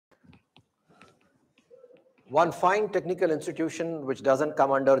One fine technical institution which doesn't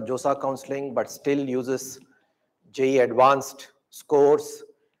come under JOSAA counseling but still uses JEE Advanced scores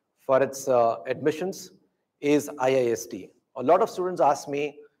for its admissions is IIST. A lot of students ask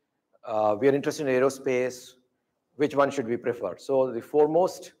me, we are interested in aerospace, which one should we prefer? So the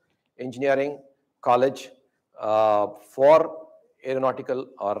foremost engineering college for aeronautical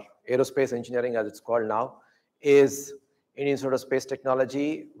or aerospace engineering as it's called now is Indian Institute of Space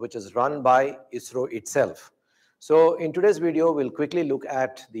Technology, which is run by ISRO itself. So in today's video, we'll quickly look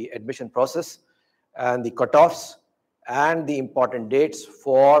at the admission process and the cutoffs and the important dates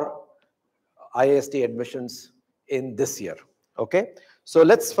for IIST admissions in this year. Okay, so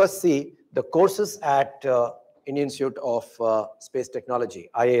let's first see the courses at Indian Institute of Space Technology,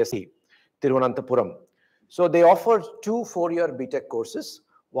 IIST, Thiruvananthapuram. So they offer two 4-year B.Tech courses,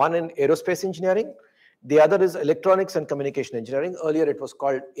 one in aerospace engineering, the other is electronics and communication engineering. Earlier it was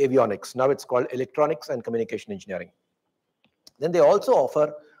called Avionics, now it's called electronics and communication engineering. Then they also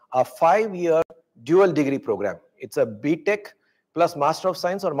offer a 5-year dual degree program. It's a B.Tech plus Master of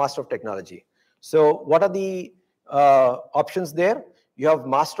Science or Master of Technology. So what are the options there? You have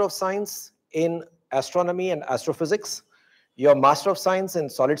Master of Science in Astronomy and Astrophysics. You have Master of Science in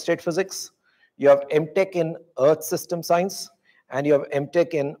Solid State Physics. You have M.Tech in Earth System Science. And you have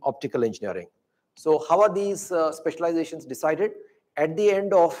M.Tech in Optical Engineering. So how are these specializations decided? At the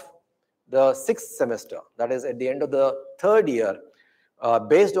end of the 6th semester, that is at the end of the 3rd year,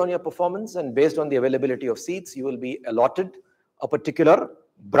 based on your performance and based on the availability of seats, you will be allotted a particular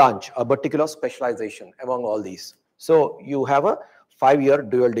branch, a particular specialization among all these. So you have a 5-year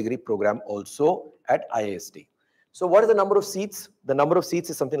dual degree program also at IIST. So what is the number of seats? The number of seats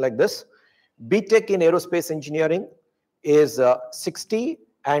is something like this. B.Tech in Aerospace Engineering is 60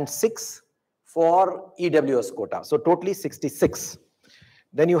 and 6 for EWS quota. So totally 66.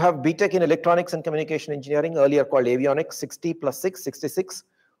 Then you have B.Tech in Electronics and Communication Engineering, earlier called Avionics, 60 plus 6, 66.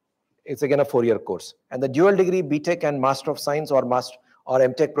 It's again a 4-year course. And the dual degree B.Tech and Master of Science or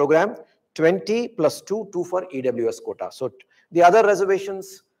M.Tech program, 20 plus 2, 2 for EWS quota. So the other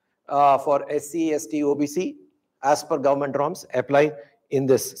reservations for SC, ST, OBC, as per government norms, apply in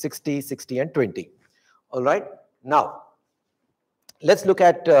this 60, 60 and 20. All right. Now, let's look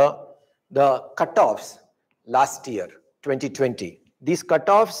at the cutoffs last year, 2020. These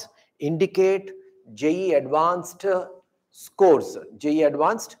cutoffs indicate JEE Advanced scores, JEE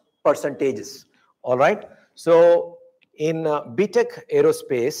Advanced percentages. All right. So in B.Tech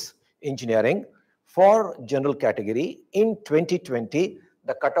Aerospace Engineering for general category in 2020,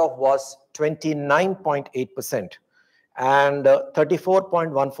 the cutoff was 29.8% and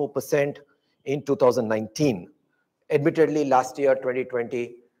 34.14% in 2019. Admittedly, last year,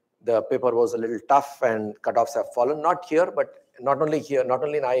 2020, the paper was a little tough and cutoffs have fallen, not here, but not only here, not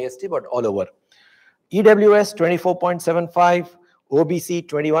only in IIST, but all over. EWS 24.75, OBC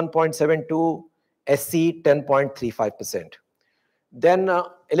 21.72, SC 10.35%. Then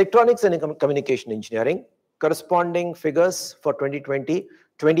Electronics and Communication Engineering, corresponding figures for 2020,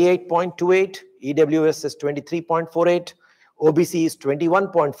 28.28, EWS is 23.48, OBC is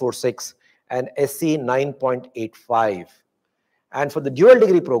 21.46, and SC 9.85. And for the dual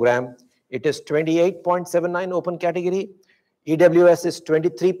degree program, it is 28.79 open category, EWS is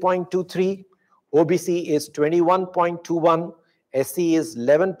 23.23, OBC is 21.21, SC is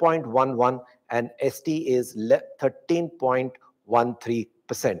 11.11, and ST is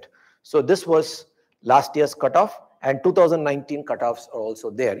 13.13%. So this was last year's cutoff, and 2019 cutoffs are also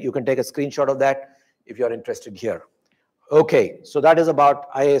there. You can take a screenshot of that if you're interested here. Okay, so that is about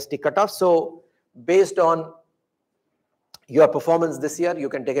IIST cutoffs. So based on your performance this year, you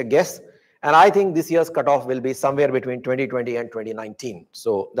can take a guess. And I think this year's cutoff will be somewhere between 2020 and 2019.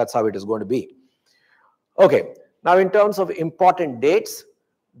 So that's how it is going to be. Okay, now in terms of important dates,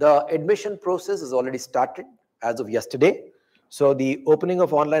 the admission process is already started as of yesterday. So the opening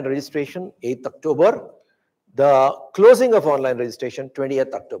of online registration, 8th October. The closing of online registration,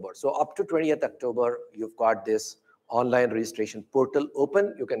 20th October. So up to 20th October, you've got this online registration portal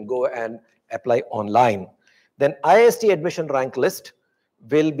open. You can go and apply online. Then IIST admission rank list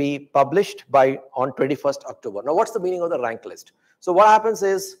will be published on 21st October. Now, what's the meaning of the rank list? So what happens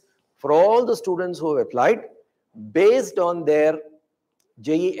is, for all the students who have applied, based on their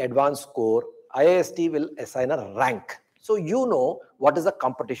JEE Advanced score, IIST will assign a rank. So you know what is the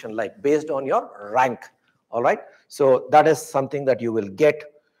competition like based on your rank. All right. So that is something that you will get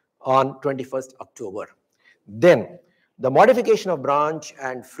on 21st October. Then the modification of branch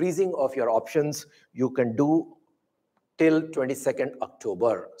and freezing of your options you can do till 22nd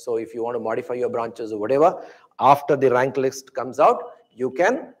October. So if you want to modify your branches or whatever, after the rank list comes out, you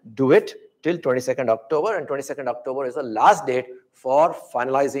can do it till 22nd October, and 22nd October is the last date for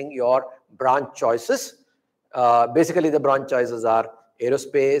finalizing your branch choices. Basically, the branch choices are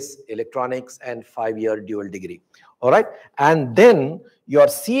Aerospace, Electronics, and 5-year dual degree. All right. And then your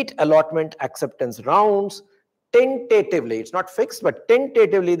seat allotment acceptance rounds, tentatively, it's not fixed, but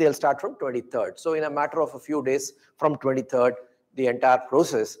tentatively they'll start from 23rd. So in a matter of a few days from 23rd, the entire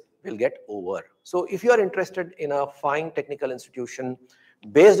process will get over. So if you are interested in a fine technical institution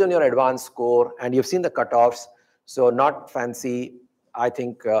based on your advanced score, and you've seen the cutoffs, so not fancy, I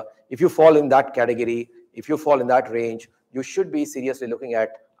think if you fall in that category, if you fall in that range, you should be seriously looking at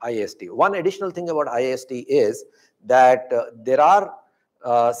IIST. One additional thing about IIST is that there are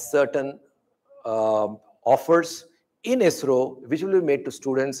certain offers in ISRO which will be made to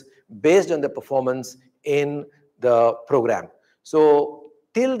students based on the performance in the program. So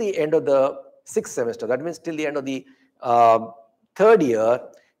till the end of the 6th semester, that means till the end of the 3rd year,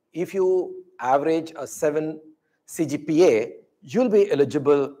 if you average a 7 CGPA, you'll be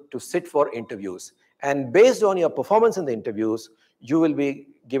eligible to sit for interviews. And based on your performance in the interviews, you will be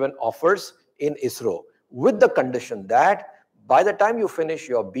given offers in ISRO with the condition that by the time you finish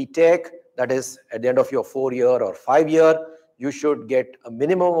your B.Tech, that is at the end of your 4-year or 5-year, you should get a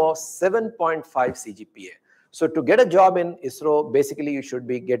minimum of 7.5 CGPA. So to get a job in ISRO, basically you should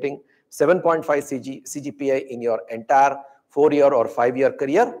be getting 7.5 CGPA in your entire 4-year or 5-year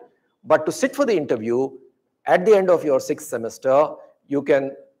career. But to sit for the interview at the end of your 6th semester, you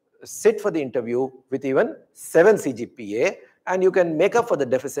can sit for the interview with even 7 CGPA, and you can make up for the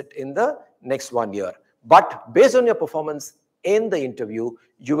deficit in the next 1 year. But based on your performance in the interview,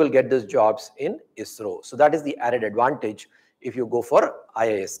 you will get these jobs in ISRO. So that is the added advantage if you go for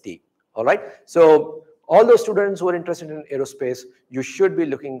IIST. All right. So all those students who are interested in aerospace, you should be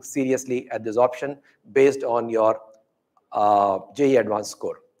looking seriously at this option based on your JEE Advanced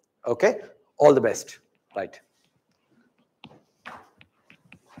score. Okay. All the best. Right.